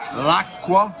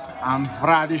L'acqua am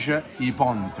fradice i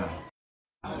ponte.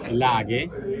 Laghe,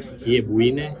 je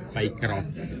buine fai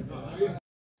cross.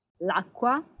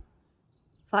 L'acqua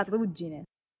fa ruggine.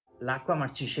 L'acqua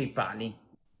marcisce i pali.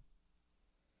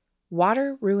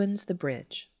 Water ruins the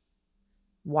bridge.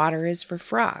 Water is for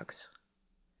frogs.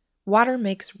 Water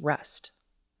makes rust.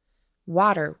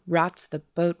 Water rots the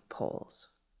boat poles.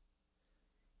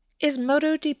 Is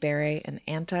Modo di Bere an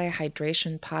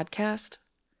anti-hydration podcast?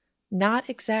 Not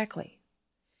exactly.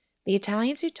 The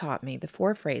Italians who taught me the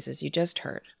 4 phrases you just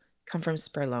heard come from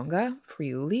Sperlonga,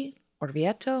 Friuli,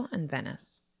 Orvieto, and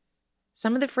Venice.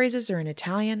 Some of the phrases are in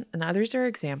Italian, and others are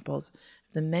examples of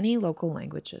the many local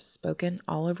languages spoken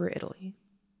all over Italy.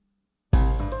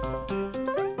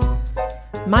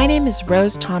 My name is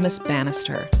Rose Thomas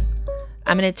Bannister.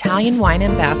 I'm an Italian wine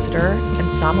ambassador and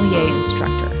sommelier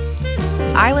instructor.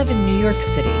 I live in New York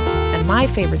City, and my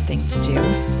favorite thing to do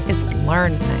is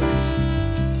learn things.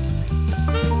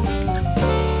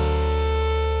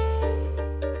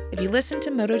 If you listen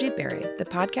to Modo di Bere, the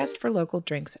podcast for local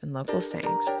drinks and local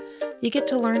sayings, you get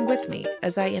to learn with me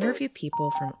as I interview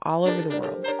people from all over the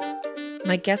world.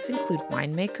 My guests include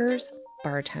winemakers,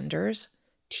 bartenders,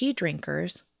 tea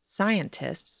drinkers,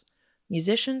 scientists,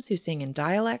 musicians who sing in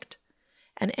dialect,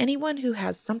 and anyone who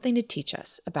has something to teach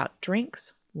us about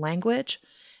drinks, language,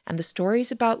 and the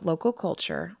stories about local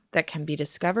culture that can be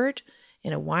discovered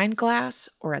in a wine glass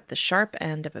or at the sharp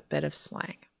end of a bit of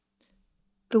slang.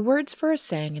 The words for a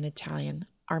saying in Italian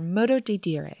are modo di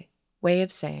dire, way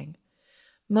of saying.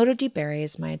 Modo di bere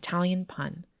is my Italian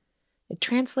pun. It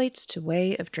translates to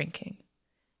way of drinking.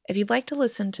 If you'd like to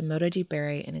listen to Modo di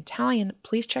Bere in Italian,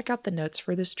 please check out the notes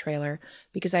for this trailer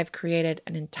because I've created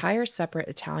an entire separate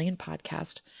Italian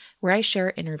podcast where I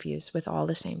share interviews with all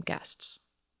the same guests.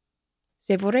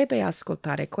 Se vorrebbe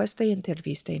ascoltare queste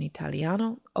interviste in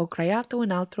italiano, ho creato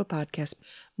un altro podcast,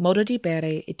 Modo di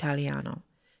Bere Italiano.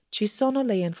 Ci sono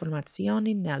le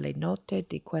informazioni nelle note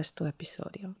di questo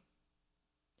episodio.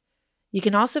 You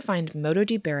can also find Modo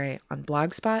di Bere on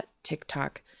Blogspot,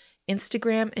 TikTok,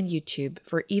 Instagram, and YouTube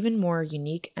for even more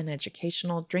unique and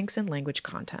educational drinks and language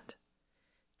content.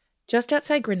 Just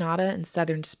outside Granada in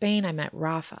southern Spain, I met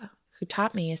Rafa, who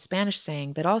taught me a Spanish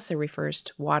saying that also refers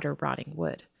to water rotting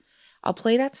wood. I'll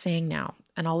play that saying now,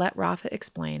 and I'll let Rafa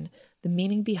explain the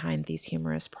meaning behind these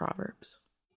humorous proverbs.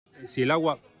 Si el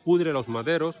agua pudre los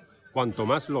maderos, cuanto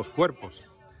más los cuerpos.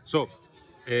 So,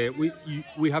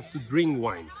 we have to drink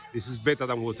wine. This is better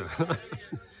than water.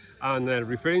 And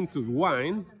referring to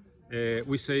wine,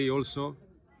 we say also,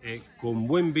 con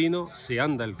buen vino se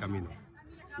anda el camino.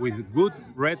 With good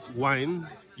red wine,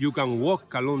 you can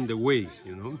walk along the way,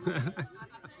 you know.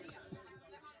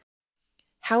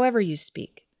 However you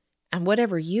speak, and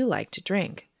whatever you like to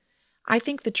drink, I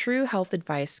think the true health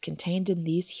advice contained in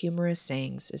these humorous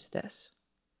sayings is this.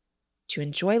 To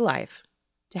enjoy life,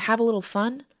 to have a little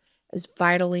fun, is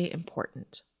vitally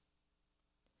important.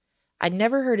 I'd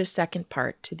never heard a second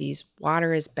part to these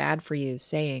water is bad for you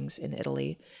sayings in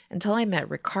Italy until I met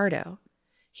Riccardo.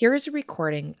 Here is a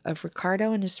recording of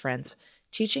Riccardo and his friends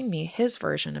teaching me his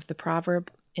version of the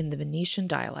proverb in the Venetian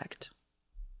dialect.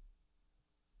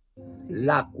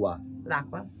 L'acqua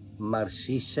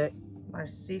Marcisce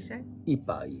marcisce i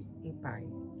pai. i pai.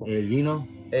 E il vino?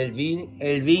 E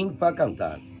il vin fa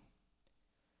cantare.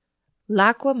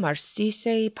 L'acqua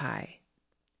marcisce i pai,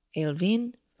 e il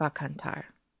vin fa cantar.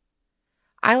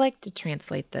 I like to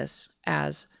translate this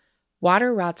as,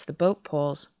 water rots the boat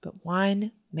poles, but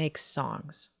wine makes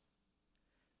songs.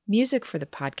 Music for the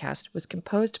podcast was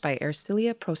composed by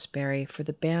Ercilia Prosperi for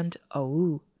the band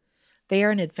OU. They are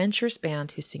an adventurous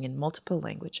band who sing in multiple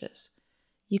languages.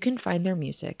 You can find their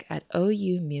music at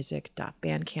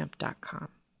oumusic.bandcamp.com.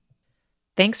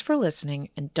 Thanks for listening,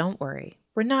 and don't worry,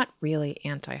 we're not really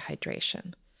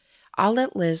anti-hydration. I'll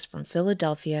let Liz from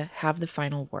Philadelphia have the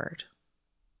final word.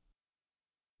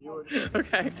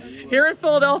 Okay. Here in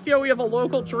Philadelphia, we have a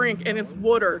local drink, and it's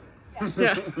water.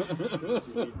 Yeah.